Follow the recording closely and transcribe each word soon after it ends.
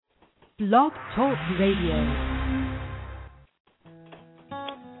Blog Talk Radio.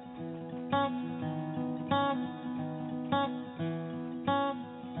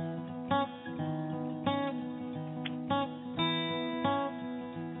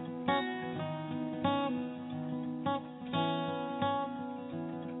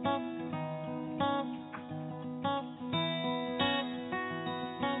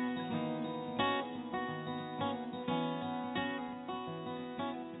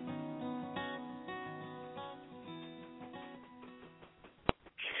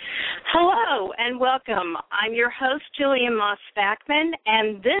 Hello and welcome. I'm your host, Dhillon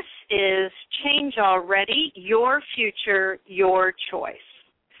and this is Change Already, Your Future, Your Choice.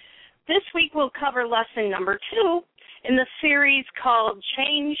 This week we'll cover lesson number 2 in the series called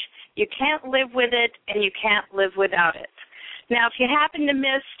Change, You Can't Live With It and You Can't Live Without It. Now, if you happen to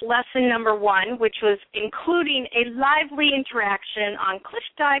miss lesson number 1, which was including a lively interaction on cliff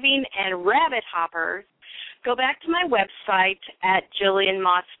diving and rabbit hoppers, go back to my website at Dhillon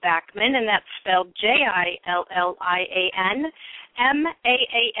Moss Backman, and that's spelled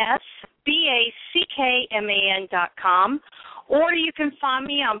JILLIANMAASBACKMAN.com, or you can find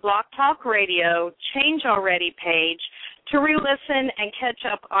me on Blog Talk Radio, Change Already page, to re-listen and catch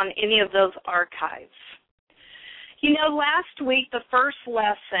up on any of those archives. You know, last week the first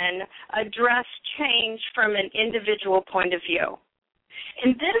lesson addressed change from an individual point of view.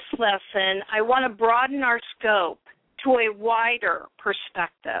 In this lesson, I want to broaden our scope to a wider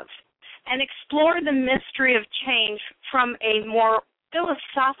perspective and explore the mystery of change from a more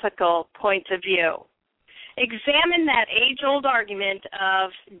philosophical point of view. Examine that age-old argument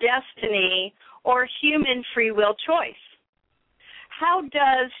of destiny or human free will choice. How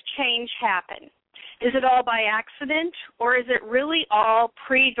does change happen? Is it all by accident, or is it really all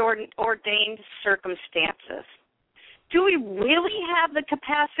preordained circumstances? Do we really have the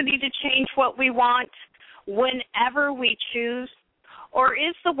capacity to change what we want whenever we choose? Or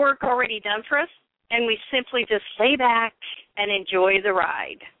is the work already done for us and we simply just lay back and enjoy the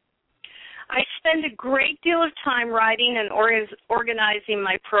ride? I spend a great deal of time writing and organizing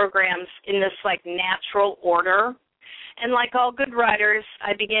my programs in this natural order. And like all good writers,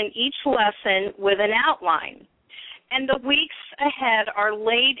 I begin each lesson with an outline. And the weeks ahead are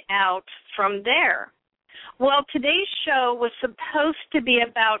laid out from there. Well, today's show was supposed to be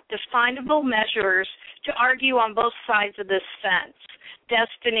about definable measures to argue on both sides of this fence,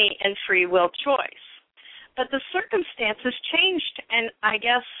 destiny and free will choice. But the circumstances changed, and I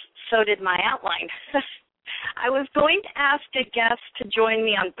guess so did my outline. I was going to ask a guest to join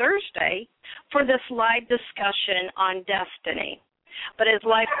me on Thursday for this live discussion on destiny. But as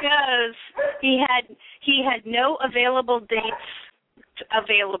life goes, he had no available dates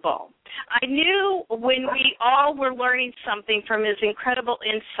available. I knew when we all were learning something from his incredible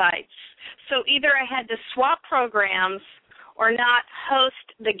insights, so either I had to swap programs or not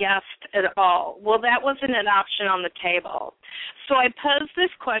host the guest at all. Well, that wasn't an option on the table. So I posed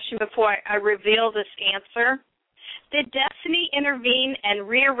this question before I reveal this answer. Did destiny intervene and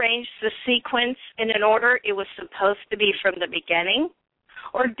rearrange the sequence in an order it was supposed to be from the beginning?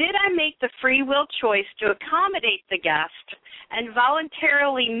 Or did I make the free will choice to accommodate the guest and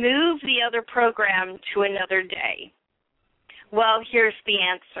voluntarily move the other program to another day? Well, here's the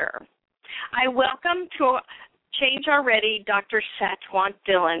answer. I welcome to Change Already Dr. Satwant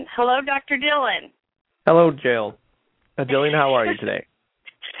Dhillon. Hello, Dr. Dhillon. Hello, Jill. Dhillon, how are you today?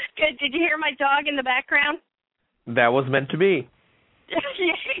 Good. Did you hear my dog in the background? That was meant to be.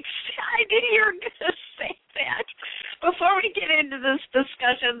 I did hear her say that. Before we get into this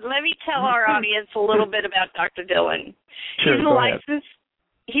discussion, let me tell our audience a little bit about Dr. Dhillon. Sure,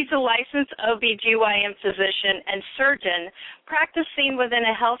 He's a licensed OB/GYN physician and surgeon practicing within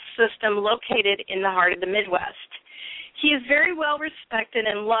a health system located in the heart of the Midwest. He is very well respected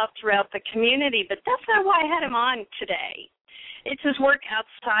and loved throughout the community, but that's not why I had him on today. It's his work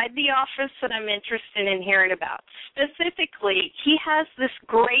outside the office that I'm interested in hearing about. Specifically, he has this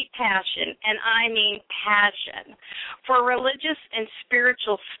great passion, and I mean passion, for religious and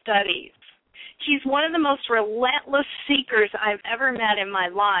spiritual studies. He's one of the most relentless seekers I've ever met in my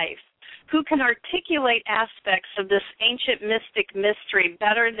life, who can articulate aspects of this ancient mystic mystery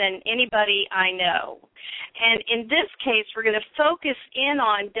better than anybody I know. And in this case, we're going to focus in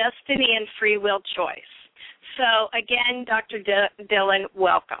on destiny and free will choice. So, again, Dr. Dhillon,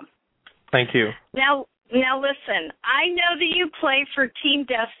 welcome. Thank you. Now listen, I know that you play for Team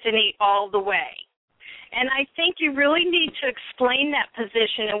Destiny all the way. And I think you really need to explain that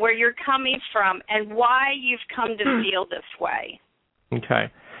position and where you're coming from and why you've come to feel this way. Okay.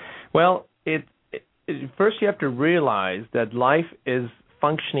 Well, first you have to realize that life is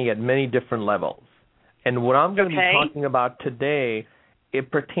functioning at many different levels. And what I'm going to be talking about today, it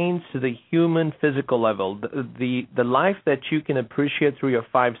pertains to the human physical level, the life that you can appreciate through your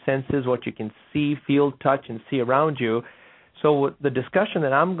five senses, what you can see, feel, touch, and see around you. So the discussion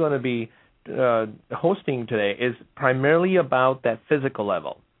that I'm going to be hosting today is primarily about that physical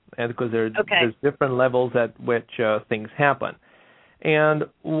level, and because there's different levels at which things happen. And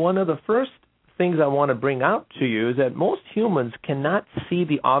one of the first things I want to bring out to you is that most humans cannot see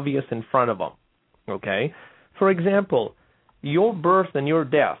the obvious in front of them. Okay? For example, your birth and your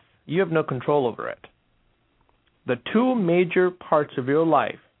death, you have no control over it. The two major parts of your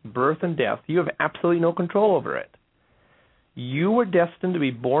life, birth and death, you have absolutely no control over it. You were destined to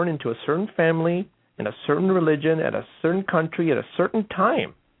be born into a certain family, in a certain religion, at a certain country, at a certain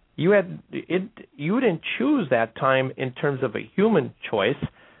time. You didn't choose that time in terms of a human choice,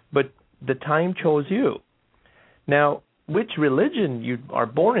 but the time chose you. Now, which religion you are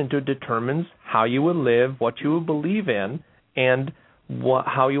born into determines how you will live, what you will believe in, and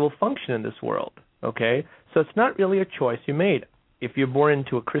how you will function in this world. Okay? So it's not really a choice you made. If you're born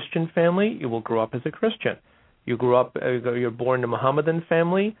into a Christian family, you will grow up as a Christian. You're born in a Mohammedan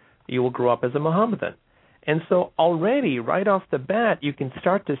family, you will grow up as a Mohammedan. And so already, right off the bat, you can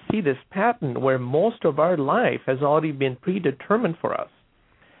start to see this pattern where most of our life has already been predetermined for us.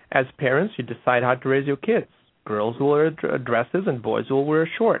 As parents, you decide how to raise your kids. Girls will wear dresses and boys will wear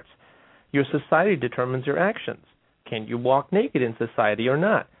shorts. Your society determines your actions. Can you walk naked in society or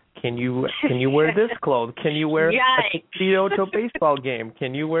not? Can you wear this clothes? Can you wear a tuxedo to a baseball game?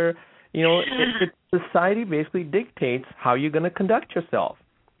 Can you wear, society basically dictates how you're going to conduct yourself.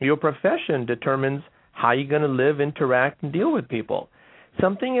 Your profession determines how you're going to live, interact, and deal with people.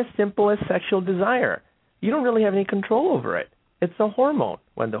 Something as simple as sexual desire, you don't really have any control over it. It's a hormone.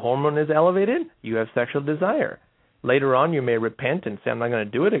 When the hormone is elevated, you have sexual desire. Later on, you may repent and say, I'm not going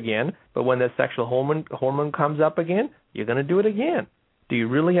to do it again, but when that sexual hormone comes up again, you're going to do it again. Do you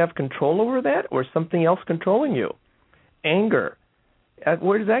really have control over that, or is something else controlling you? Anger.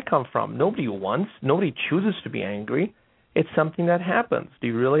 Where does that come from? Nobody chooses to be angry. It's something that happens. Do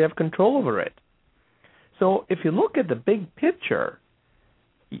you really have control over it? So if you look at the big picture,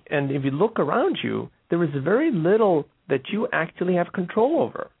 and if you look around you, there is very little that you actually have control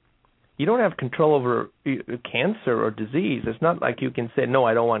over. You don't have control over cancer or disease. It's not like you can say, no,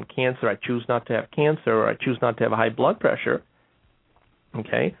 I don't want cancer, I choose not to have cancer, or I choose not to have high blood pressure.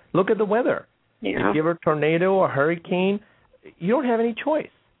 Okay? Look at the weather. Yeah. If you have a tornado or hurricane, you don't have any choice.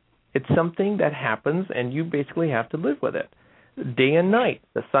 It's something that happens, and you basically have to live with it. Day and night.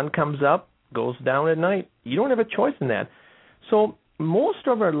 The sun comes up, goes down at night. You don't have a choice in that. So most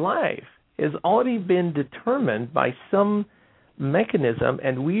of our life has already been determined by some mechanism,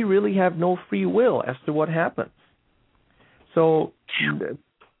 and we really have no free will as to what happens. So,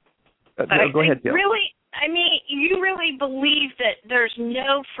 go ahead, Jill. You really believe that there's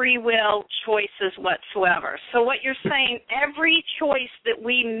no free will choices whatsoever. So what you're saying, every choice that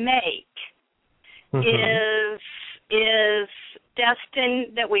we make is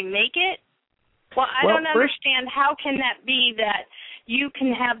destined that we make it? Well, I don't understand. How can that be that you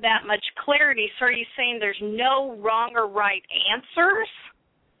can have that much clarity? So are you saying there's no wrong or right answers?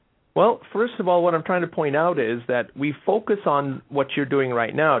 Well, first of all, what I'm trying to point out is that we focus on what you're doing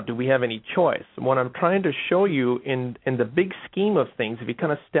right now. Do we have any choice? What I'm trying to show you in the big scheme of things, if you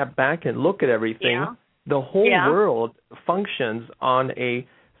kind of step back and look at everything, the whole world functions on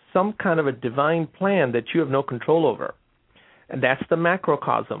some kind of a divine plan that you have no control over. And that's the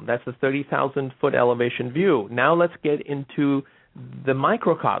macrocosm. That's the 30,000-foot elevation view. Now let's get into the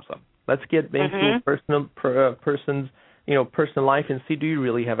microcosm. Let's get into person's personal life and see, do you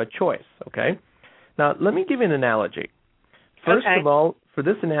really have a choice, okay? Now, let me give you an analogy. First of all, for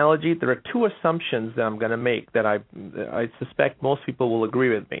this analogy, there are two assumptions that I'm going to make that I suspect most people will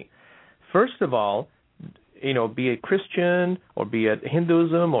agree with me. First of all, be it Christian or be it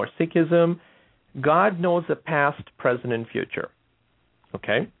Hinduism or Sikhism, God knows the past, present, and future,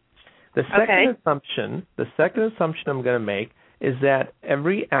 okay? The second assumption I'm going to make is that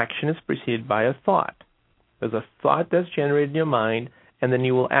every action is preceded by a thought. There's a thought that's generated in your mind, and then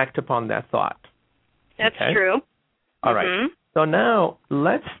you will act upon that thought. That's true. All right. So now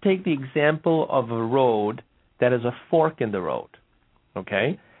let's take the example of a road that is a fork in the road,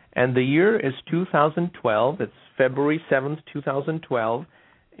 okay? And the year is 2012. It's February 7th, 2012.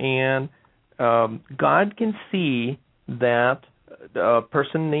 And God can see that a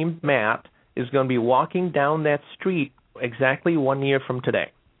person named Matt is going to be walking down that street exactly 1 year from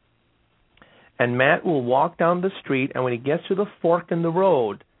today. And Matt will walk down the street, and when he gets to the fork in the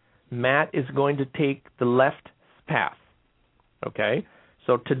road, Matt is going to take the left path, okay?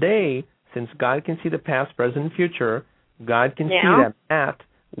 So today, since God can see the past, present, and future, God can see that Matt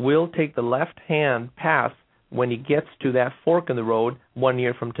will take the left-hand path when he gets to that fork in the road 1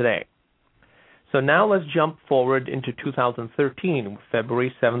 year from today. So now let's jump forward into 2013,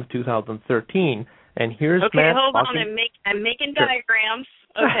 February 7th, 2013. And here's okay, Matt. Hold on. I'm making diagrams.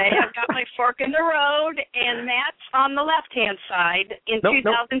 Okay, I've got my fork in the road, and Matt's on the left-hand side in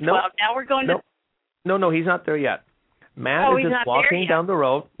 2012. Now we're going to... No, he's not there yet. Matt is just walking down the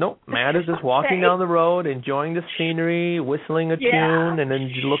road. No, Matt is just walking down the road, enjoying the scenery, whistling a tune, and then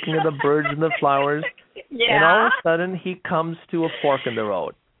looking at the birds and the flowers. And all of a sudden, he comes to a fork in the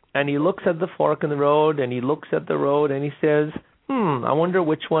road. And he looks at the fork in the road, and he looks at the road, and he says, I wonder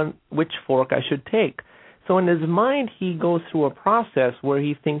which fork I should take. So in his mind, he goes through a process where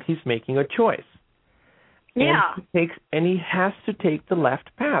he thinks he's making a choice. Yeah. And he has to take the left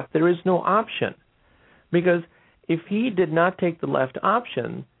path. There is no option. Because if he did not take the left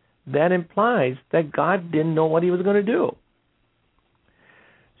option, that implies that God didn't know what he was going to do.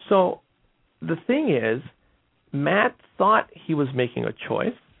 So the thing is, Matt thought he was making a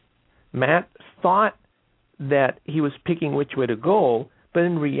choice. Matt thought that he was picking which way to go, but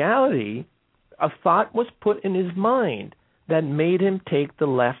in reality, a thought was put in his mind that made him take the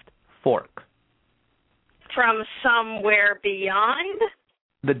left fork. From somewhere beyond?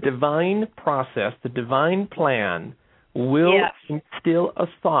 The divine process, the divine plan will instill a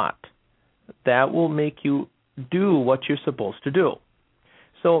thought that will make you do what you're supposed to do.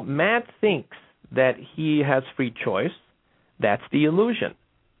 So Matt thinks that he has free choice. That's the illusion.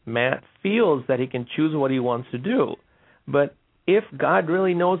 Matt feels that he can choose what he wants to do. But if God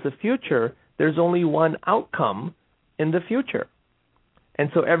really knows the future, there's only one outcome in the future. And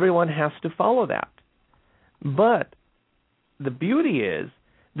so everyone has to follow that. But the beauty is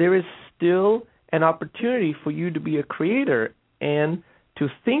there is still an opportunity for you to be a creator and to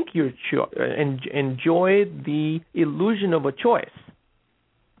think and enjoy the illusion of a choice.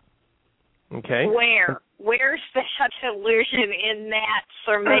 Okay? Where's that illusion in that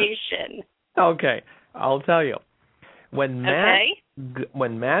summation? Okay, I'll tell you. When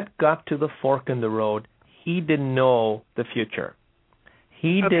Matt got to the fork in the road, he didn't know the future.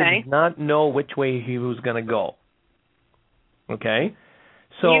 He did not know which way he was going to go. Okay?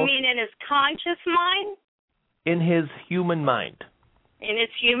 So you mean in his conscious mind? In his human mind. In his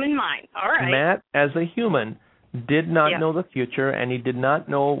human mind. All right. Matt, as a human, did not know the future, and he did not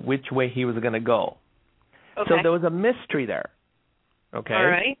know which way he was going to go. Okay. So there was a mystery there. Okay? All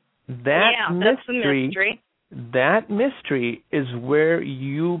right. That's the mystery. That mystery is where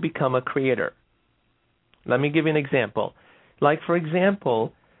you become a creator. Let me give you an example. Like, for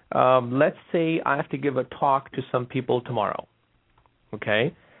example, let's say I have to give a talk to some people tomorrow.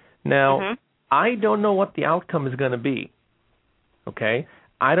 Okay? Now, I don't know what the outcome is going to be. Okay?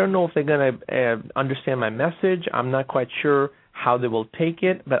 I don't know if they're going to understand my message. I'm not quite sure how they will take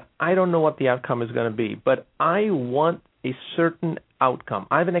it, but I don't know what the outcome is going to be. But I want a certain outcome.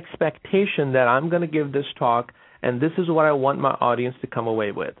 I have an expectation that I'm going to give this talk, and this is what I want my audience to come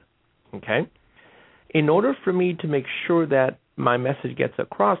away with. Okay? In order for me to make sure that my message gets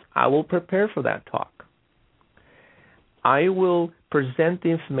across, I will prepare for that talk. I will present the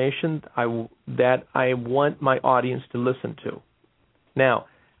information that I want my audience to listen to. Now,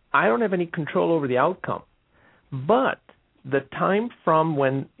 I don't have any control over the outcome, but the time from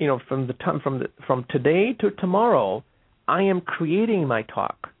from today to tomorrow, I am creating my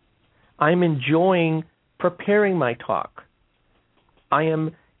talk. I'm enjoying preparing my talk. I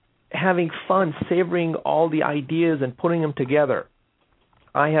am having fun savoring all the ideas and putting them together.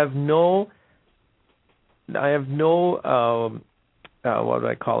 I have no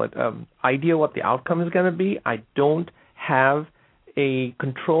idea what the outcome is going to be. I don't have a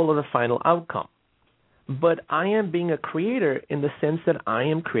control of the final outcome. But I am being a creator in the sense that I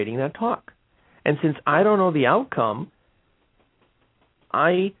am creating that talk. And since I don't know the outcome,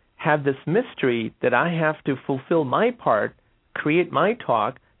 I have this mystery that I have to fulfill my part, create my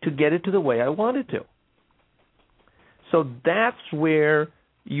talk, to get it to the way I want it to. So that's where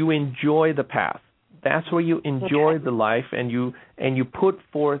you enjoy the path. That's where you enjoy the life, and you put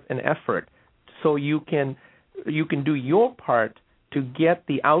forth an effort so you can do your part to get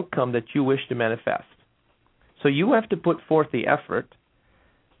the outcome that you wish to manifest. So you have to put forth the effort.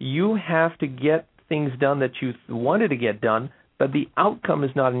 You have to get things done that you wanted to get done, but the outcome is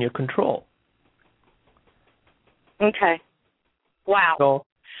not in your control. Okay. Wow. So,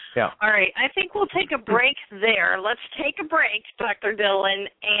 yeah. All right. I think we'll take a break there. Let's take a break, Dr. Dhillon,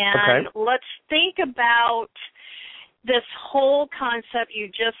 and let's think about this whole concept you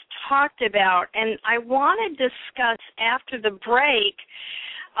just talked about, and I want to discuss after the break.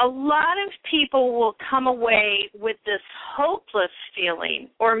 A lot of people will come away with this hopeless feeling,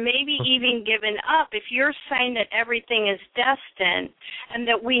 or maybe even given up. If you're saying that everything is destined and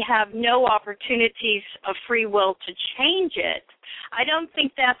that we have no opportunities of free will to change it, I don't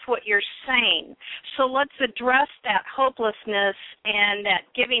think that's what you're saying. So let's address that hopelessness and that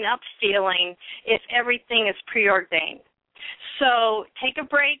giving up feeling if everything is preordained. So take a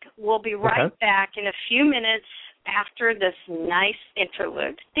break. We'll be right back in a few minutes after this nice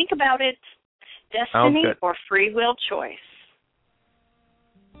interlude. Think about it. Destiny or free will choice.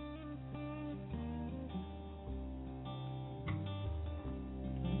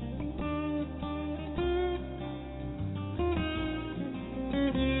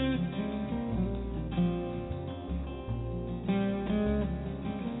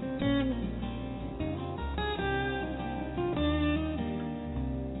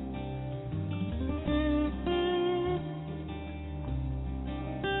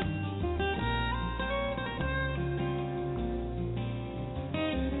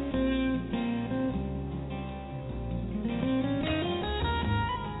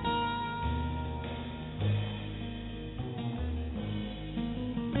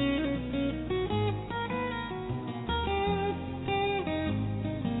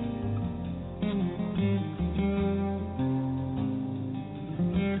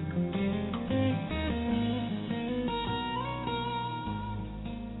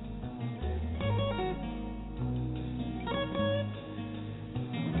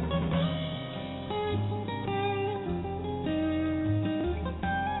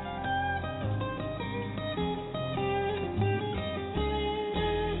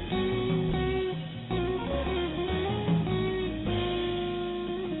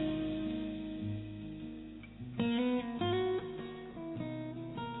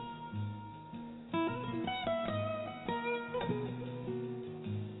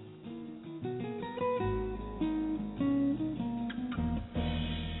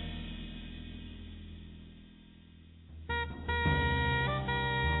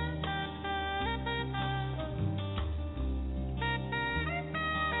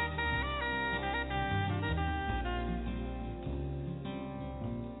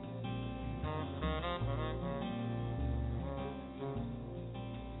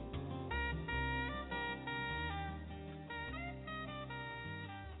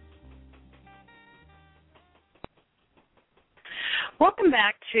 Welcome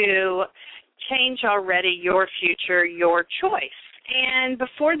back to Change Already, Your Future, Your Choice. And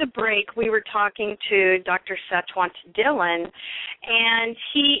before the break, we were talking to Dr. Satwant Dhillon, and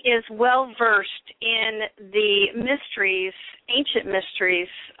he is well-versed in the mysteries, ancient mysteries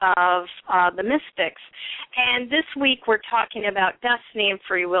of the mystics. And this week we're talking about destiny and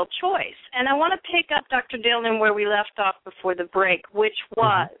free will choice. And I want to pick up, Dr. Dhillon, where we left off before the break, which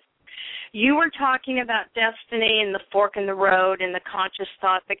was you were talking about destiny and the fork in the road and the conscious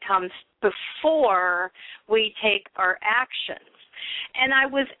thought that comes before we take our actions. And I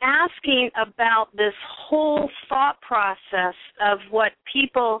was asking about this whole thought process of what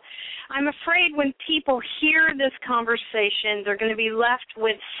people, I'm afraid when people hear this conversation, they're going to be left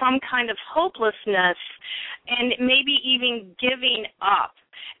with some kind of hopelessness and maybe even giving up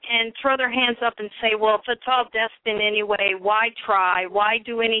and throw their hands up and say, well, if it's all destined anyway, why try? Why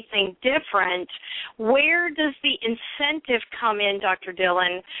do anything different? Where does the incentive come in, Dr.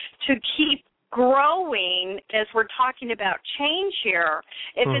 Dhillon, to keep growing as we're talking about change here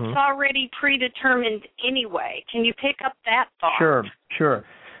if it's already predetermined anyway? Can you pick up that thought? Sure.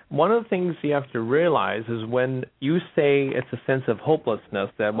 One of the things you have to realize is when you say it's a sense of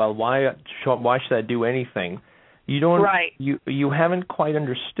hopelessness that, well, why should I do anything? You don't. Right. You haven't quite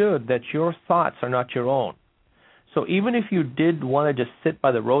understood that your thoughts are not your own. So even if you did want to just sit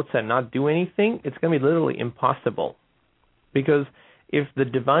by the roadside and not do anything, it's going to be literally impossible. Because if the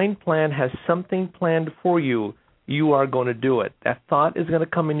divine plan has something planned for you, you are going to do it. That thought is going to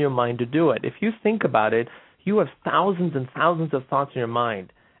come in your mind to do it. If you think about it, you have thousands and thousands of thoughts in your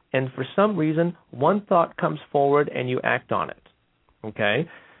mind. And for some reason, one thought comes forward and you act on it. Okay?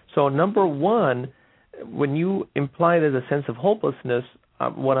 So number one, when you imply there's a sense of hopelessness,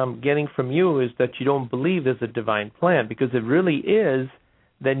 what I'm getting from you is that you don't believe there's a divine plan. Because if it really is,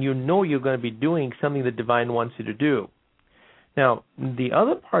 then you know you're going to be doing something the divine wants you to do. Now, the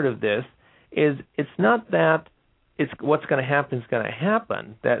other part of this is it's not that it's what's going to happen is going to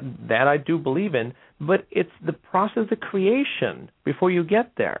happen. That I do believe in, but it's the process of creation before you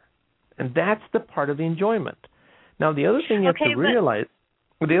get there. And that's the part of the enjoyment. Now, the other thing you have to realize...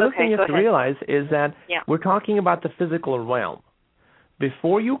 The other thing you have to realize is that we're talking about the physical realm.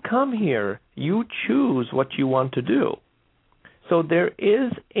 Before you come here, you choose what you want to do. So there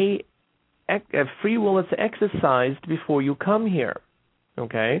is a free will that's exercised before you come here,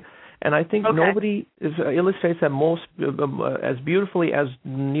 okay? And I think nobody illustrates that most as beautifully as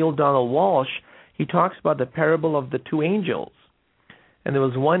Neil Donald Walsh. He talks about the parable of the two angels. And there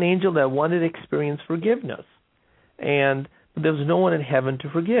was one angel that wanted to experience forgiveness, and there was no one in heaven to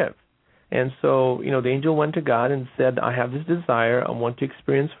forgive. And so, the angel went to God and said, I have this desire, I want to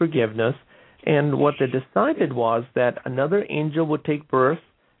experience forgiveness. And what they decided was that another angel would take birth,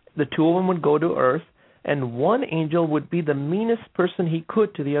 the two of them would go to earth, and one angel would be the meanest person he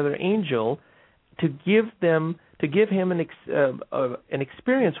could to the other angel to give him an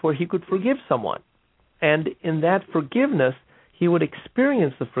experience where he could forgive someone. And in that forgiveness, he would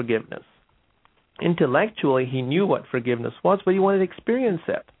experience the forgiveness. Intellectually, he knew what forgiveness was, but he wanted to experience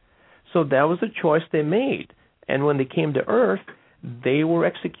it. So that was the choice they made. And when they came to earth, they were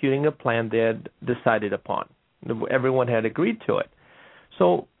executing a plan they had decided upon. Everyone had agreed to it.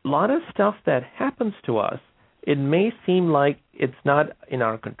 So a lot of stuff that happens to us, it may seem like it's not in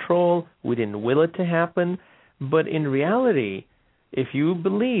our control, we didn't will it to happen, but in reality, if you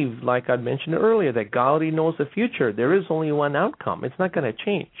believe, like I mentioned earlier, that God already knows the future, there is only one outcome. It's not going to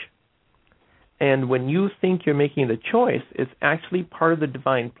change. And when you think you're making the choice, it's actually part of the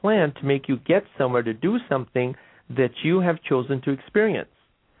divine plan to make you get somewhere to do something that you have chosen to experience.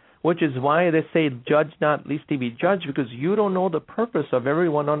 Which is why they say, judge not, lest ye be judged, because you don't know the purpose of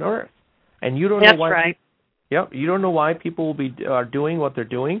everyone on earth. And you don't know why. That's right. You don't know why people are doing what they're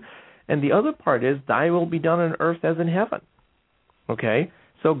doing. And the other part is, thy will be done on earth as in heaven. Okay?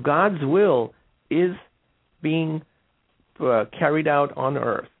 So God's will is being carried out on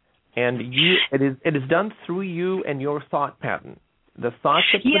earth. And it is done through you and your thought pattern. The thoughts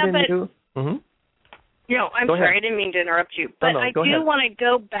that put in you. Mm-hmm. I'm sorry, I didn't mean to interrupt you. But I do want to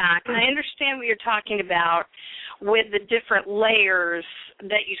go back, and I understand what you're talking about with the different layers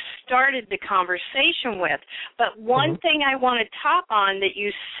that you started the conversation with. But one thing I want to talk on that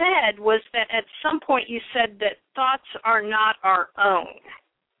you said was that at some point you said that thoughts are not our own.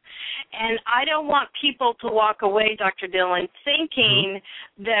 And I don't want people to walk away, Dr. Dhillon, thinking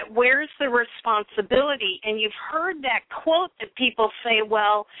that where's the responsibility? And you've heard that quote that people say,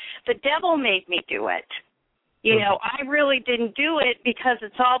 well, the devil made me do it. I really didn't do it because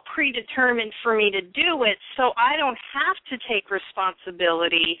it's all predetermined for me to do it, so I don't have to take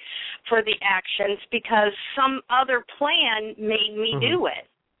responsibility for the actions because some other plan made me do it.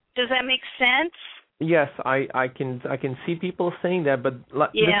 Does that make sense? Yes, I can see people saying that, but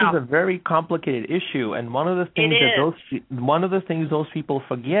this is a very complicated issue, and one of the things those people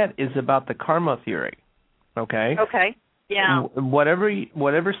forget is about the karma theory. Okay. Okay. Yeah.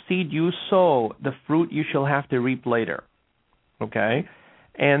 Whatever seed you sow, the fruit you shall have to reap later. Okay,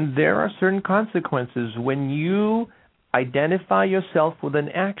 and there are certain consequences when you identify yourself with an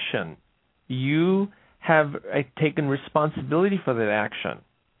action. You have taken responsibility for that action.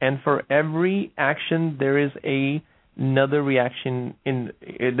 And for every action, there is another reaction.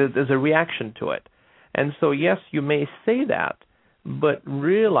 There's a reaction to it. And so, yes, you may say that, but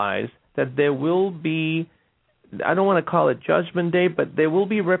realize that there will be, I don't want to call it Judgment Day, but there will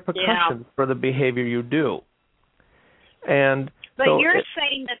be repercussions for the behavior you do. But you're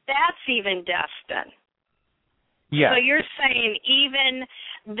saying that that's even destined. Yes. So you're saying even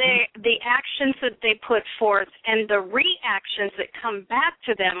the actions that they put forth and the reactions that come back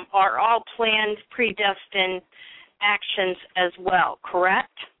to them are all planned, predestined actions as well,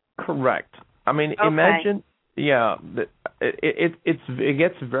 correct? Correct. I mean, imagine, it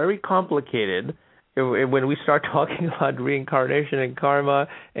gets very complicated when we start talking about reincarnation and karma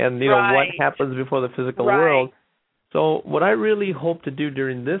and, what happens before the physical world. So what I really hope to do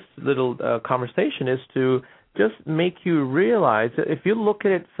during this little conversation is to just make you realize that if you look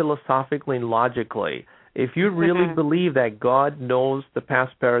at it philosophically and logically, if you really believe that God knows the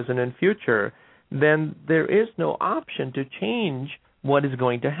past, present, and future, then there is no option to change what is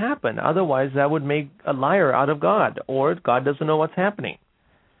going to happen. Otherwise, that would make a liar out of God, or God doesn't know what's happening.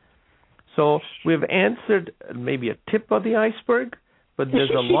 So we've answered maybe a tip of the iceberg, but there's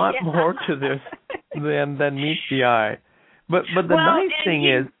a lot more to this than meets the eye. But the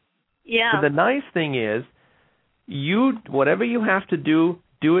nice thing is, whatever you have to do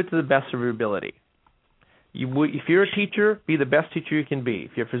it to the best of your ability. If you're a teacher, be the best teacher you can be.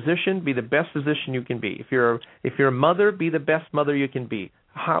 If you're a physician, be the best physician you can be. If you're a mother, be the best mother you can be.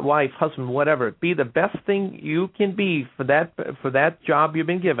 Wife, husband, whatever. Be the best thing you can be for that job you've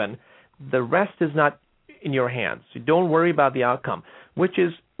been given. The rest is not in your hands. So don't worry about the outcome, which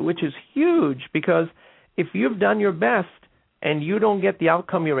is huge, because if you've done your best and you don't get the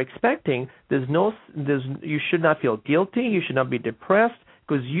outcome you're expecting, you should not feel guilty. You should not be depressed,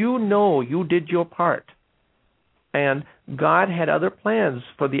 because you know you did your part. And God had other plans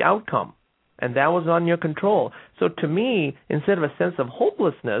for the outcome, and that was on your control. So to me, instead of a sense of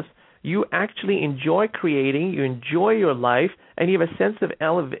hopelessness, you actually enjoy creating, you enjoy your life, and you have a sense of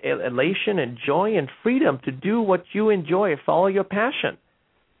elation and joy and freedom to do what you enjoy, follow your passion.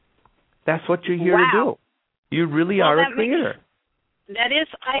 That's what you're here to do. You really are a creator.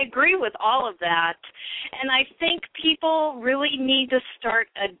 I agree with all of that. And I think people really need to start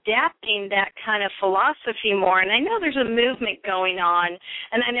adapting that kind of philosophy more. And I know there's a movement going on,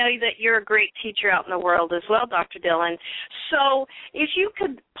 and I know that you're a great teacher out in the world as well, Dr. Dhillon. So if you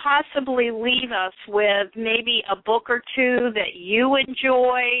could possibly leave us with maybe a book or two that you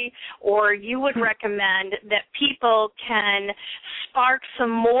enjoy or you would recommend that people can spark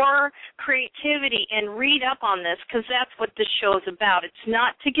some more creativity and read up on this, because that's what this show is about. It's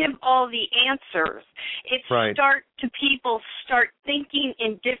not to give all the answers. It's people start thinking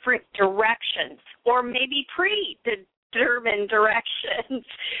in different directions, or maybe predetermined directions.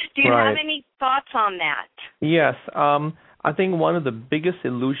 Do you have any thoughts on that? Yes. I think one of the biggest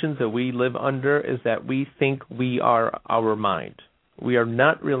illusions that we live under is that we think we are our mind. We are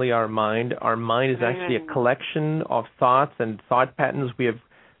not really our mind. Our mind is actually a collection of thoughts and thought patterns we have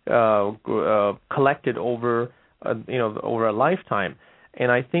collected over a lifetime. And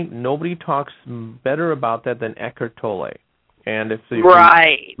I think nobody talks better about that than Eckhart Tolle. And if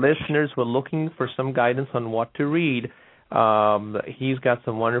listeners were looking for some guidance on what to read, he's got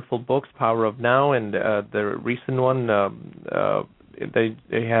some wonderful books, Power of Now, and the recent one they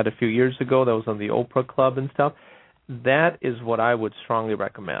had a few years ago that was on the Oprah Club and stuff. That is what I would strongly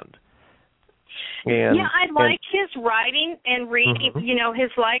recommend. I like his writing and reading,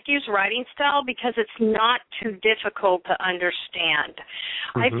 his writing style, because it's not too difficult to understand.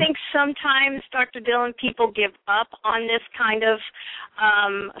 I think sometimes, Dr. Dhillon, people give up on this kind of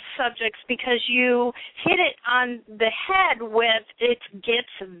subjects because you hit it on the head with it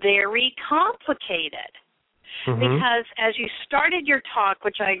gets very complicated. Because as you started your talk,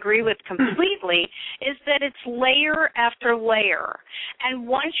 which I agree with completely, is that it's layer after layer. And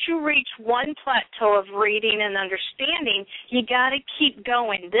once you reach one plateau of reading and understanding, you got to keep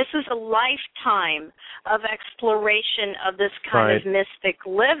going. This is a lifetime of exploration of this kind of mystic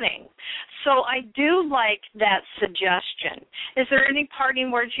living. So I do like that suggestion. Is there any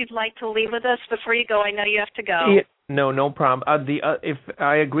parting words you'd like to leave with us before you go? I know you have to go. No problem. If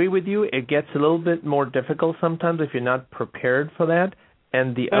I agree with you, it gets a little bit more difficult sometimes if you're not prepared for that.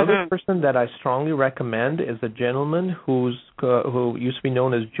 And the other person that I strongly recommend is a gentleman who used to be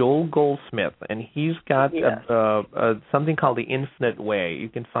known as Joel Goldsmith, and he's got something called the Infinite Way. You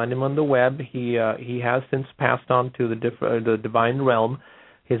can find him on the web. He has since passed on to the divine realm.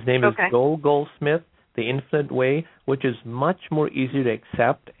 His name is Joel Goldsmith, The Infinite Way, which is much more easy to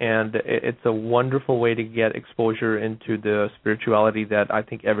accept, and it's a wonderful way to get exposure into the spirituality that I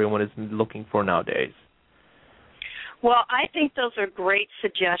think everyone is looking for nowadays. Well, I think those are great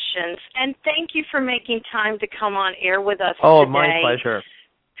suggestions, and thank you for making time to come on air with us today. Oh, my pleasure.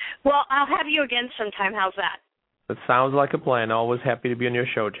 Well, I'll have you again sometime. How's that? That sounds like a plan. Always happy to be on your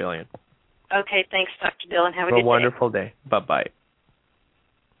show, Jillian. Okay, thanks, Dr. Dhillon. Have a good day. A wonderful day. Bye-bye.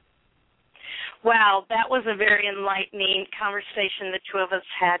 Wow, that was a very enlightening conversation the two of us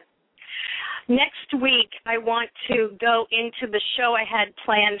had. Next week, I want to go into the show I had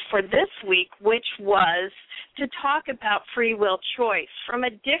planned for this week, which was to talk about free will choice from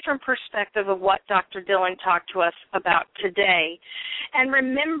a different perspective of what Dr. Dhillon talked to us about today. And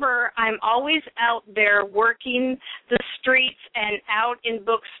remember, I'm always out there working the streets and out in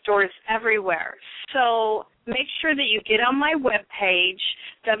bookstores everywhere. So make sure that you get on my webpage,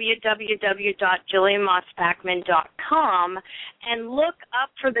 www.JillianMossBackman.com, and look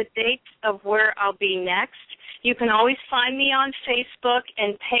up for the dates of where I'll be next. You can always find me on Facebook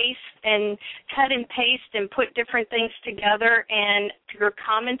and cut and paste and put different things together, and your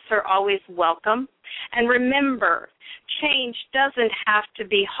comments are always welcome. And remember, change doesn't have to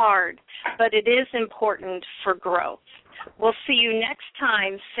be hard, but it is important for growth. We'll see you next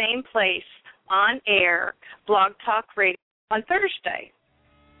time, same place, on air, Blog Talk Radio on Thursday.